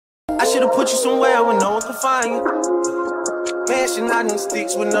I should've put you somewhere where no one could find you. Mansion out in the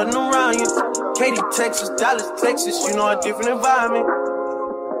sticks with nothing around you. Katy, Texas, Dallas, Texas, you know a different environment.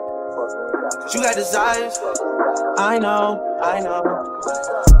 You got desires, I know.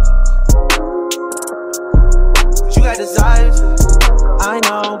 You got desires, I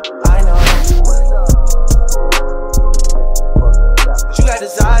know. You got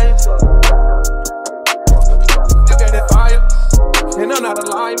desires. You got that fire, and I'm not a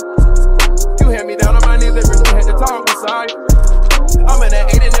liar. You had me down on my knees, they really had to talk beside. I'm in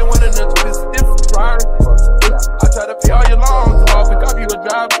that 8 and then one of them is different prior. I tried to pay all your loans off and cop you a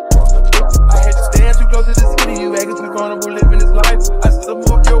driver. I had to stand too close to the city, you acting too vulnerable living this life. I still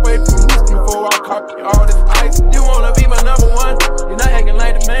moved your way from Houston before I copy all this ice. You wanna be my number one, you're not acting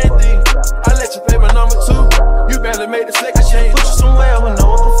like the main thing. I let you play my number 2, you barely made the second change. Put you somewhere where no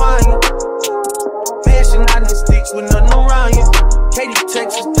one can find you. Mansion out in the sticks with nothing around you. Katy,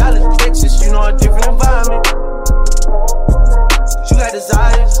 Texas, Dallas, Texas, you know a different environment. You got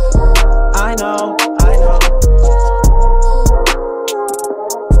desires, I know.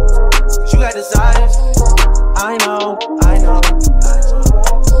 You got desires, I know.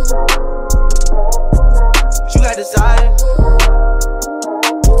 You got desires.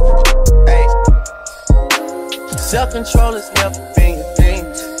 Hey. Self-control has never been your thing.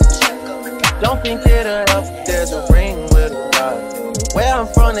 Don't think it'll help if there's a ring with a dot. Where I'm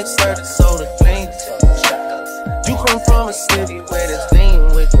from, they serve the soda clean. You come from a city where there's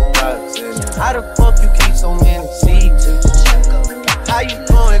lean with the dots. How the fuck you keep so many seats? How you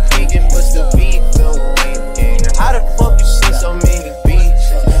going vegan but still beef? How the fuck you see so many beaches?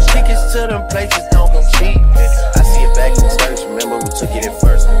 Tickets to them places don't come cheap. I see it back in the church, remember we took it at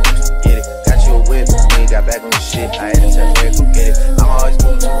first. Get it, got you a whip, when you got back on the shit. I had to tell Eric, go get it. I'm always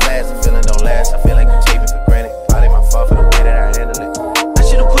moving too fast, the feeling don't last. I feel like you take me for granted. Probably my fault for the way that I handle it. I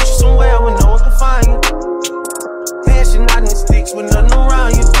should've put you somewhere where no one can find you. Mansion out in the sticks with nothing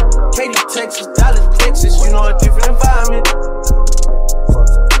around you. Katy, Texas, Dallas, Texas, you know a different environment.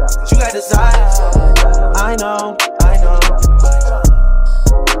 You got desires, I know.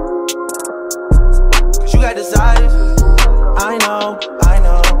 You got desires, I know.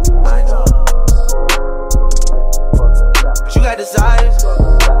 You got desires.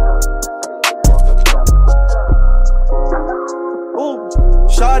 Ooh,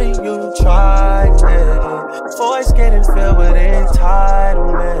 shawty, you tried it. Voice getting filled with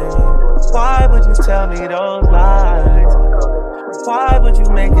entitlement. Why would you tell me those lies? Why would you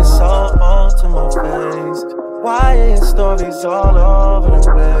make it so bold to my face? Why are your stories all over the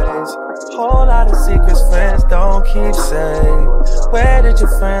place? Whole lot of secrets friends don't keep safe. Where did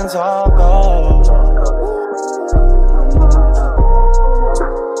your friends all go?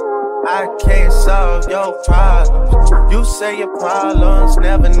 I can't solve your problems. You say your problems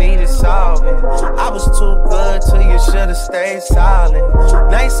never needed solving. I was too good till you should've stayed silent.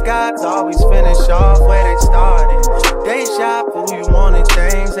 Nice guys always finish off where they started. Deja vu, you wanted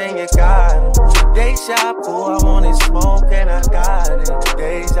things and you got it. Deja vu, I wanted smoke and I got it.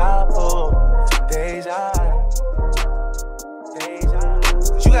 Deja vu, deja.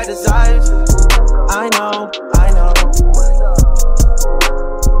 You got desires, I know.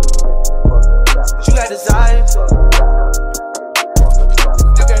 You got desires. You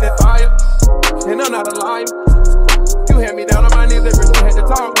got that fire, and I'm not a liar. You had me down on my knees, they really had to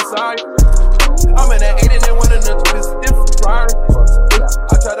talk beside. I'm in that 8 and then one of them is different prior. I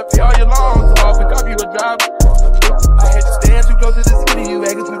tried to pay all your loans off and cop you a driver. I had to stand too close to the city, you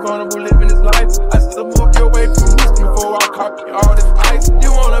acting too vulnerable living this life. I still moved your way from Houston before I copy all this ice.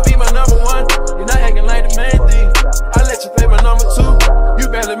 You wanna be my number 1, you're not acting like the main thing. I let you play my number 2, you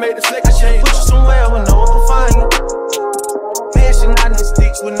barely made the second change. Put you somewhere where no one can find you. Mansion out in the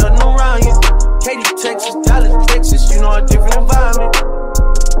sticks with nothing around you. Katy, Texas, Dallas, Texas, you know a different environment.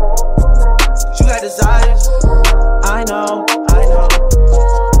 You got desires, I know.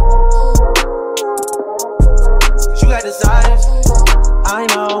 You got desires, I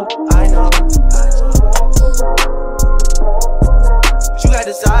know. You got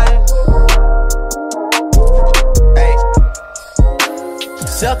desires. Hey.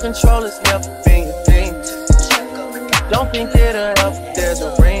 Self-control has never been your thing. Don't think it'll help if there's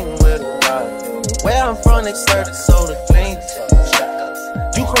a ring with a dot. Where I'm from, they serve the soda clean.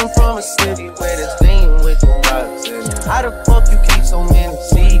 You come from a city where there's lean with the dots. How the fuck you keep so many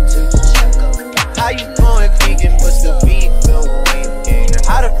seats? How you going vegan but still beef?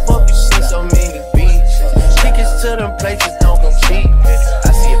 How the fuck you see so many beaches? Tickets to them places don't come cheap. I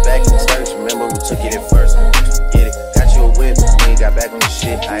see it back in the church, remember we took it at first. Get it, got you a whip, when you got back on the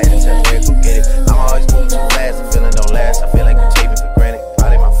shit. I had to tell Eric, go get it. I'm always moving too fast, the feeling don't last. I feel like you take me for granted.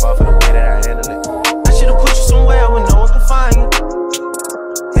 Probably my fault for the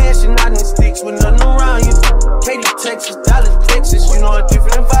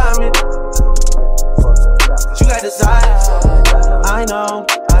I know.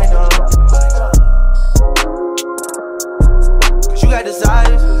 Cause you got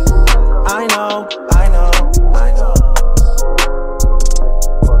desires. I know.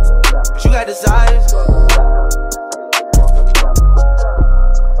 Cause you got desires.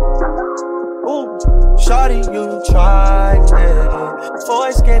 Ooh, shorty, you tried it.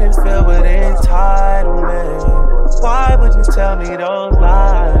 Voice getting filled with entitlement. Why would you tell me those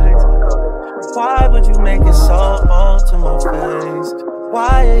lies? Why would you make it so bold to my face?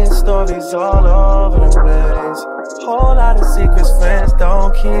 Why are your stories all over the place? Whole lot of secrets friends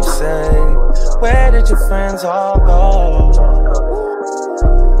don't keep safe. Where did your friends all go?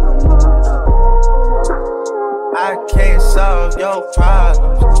 I can't solve your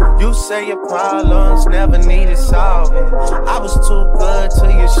problems. You say your problems never needed solving. I was too good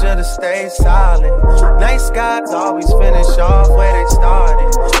till you should've stayed silent. Nice guys always finish off where they started.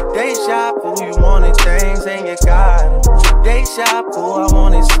 Deja vu, you wanted things and you got it. Deja vu, I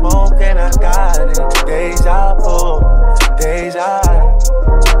wanted smoke and I got it. Deja vu, deja.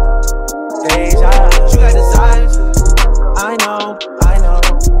 You got desires, I know.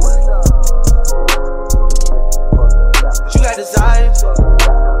 You got desires.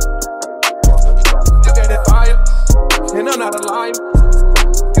 You got that fire, and I'm not a liar.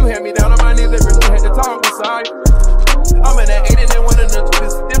 You had me down on my knees, every day had to talk beside. I'm in that 80 and one of the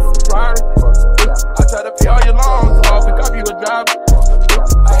twist different priority. I try to pay all your loans off and copy you a driver.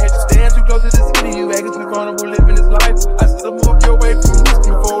 I had to stand too close to the city, you acting too vulnerable living this life. I still move your way from this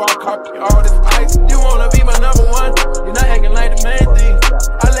before I copy all this ice. You wanna be my number one, you're not acting like the main thing.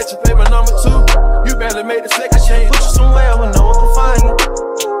 I let you play my number two, you barely made the second change. Put you somewhere where no one can find you.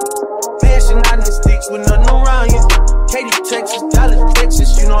 Mansion out in the sticks with nothing around you. Katy, Texas, Dallas,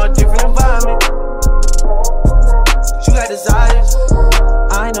 Texas, you know a different environment. You got desires,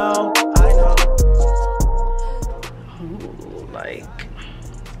 I know. Ooh, like,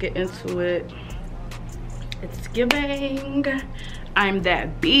 let's get into it. It's giving. I'm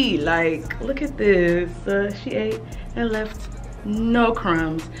that bee. Like, look at this. She ate and left no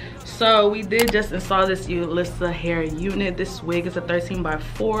crumbs. So we did just install this Yolissa Hair unit. This wig is a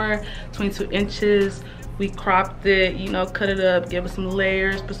 13x4, 22 inches. We cropped it, you know, cut it up, give it some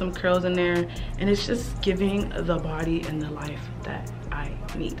layers, put some curls in there, and it's just giving the body and the life that I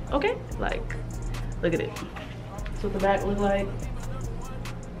need. Okay, like, look at it. That's what the back look like.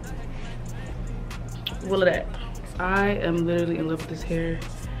 All of that. I am literally in love with this hair.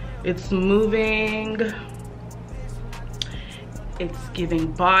 It's moving. It's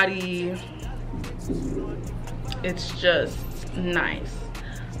giving body. It's just nice.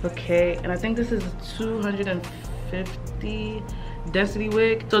 Okay, and I think this is a 250 density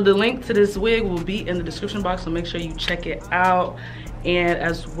wig. So the link to this wig will be in the description box, so make sure you check it out. And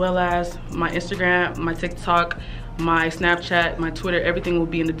as well as my Instagram, my TikTok, my Snapchat, my Twitter, everything will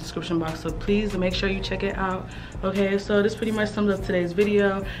be in the description box, so please make sure you check it out. Okay, so this pretty much sums up today's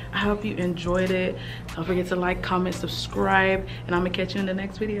video. I hope you enjoyed it. Don't forget to like, comment, subscribe, and I'm gonna catch you in the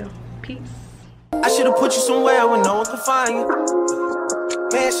next video. Peace. I should've put you somewhere where no one can find you.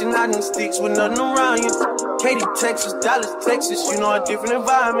 Mansion out in the sticks with nothing around you. Katy, Texas, Dallas, Texas, you know a different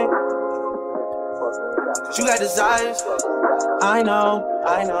environment. You got desires, I know.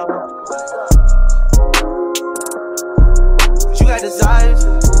 You got desires.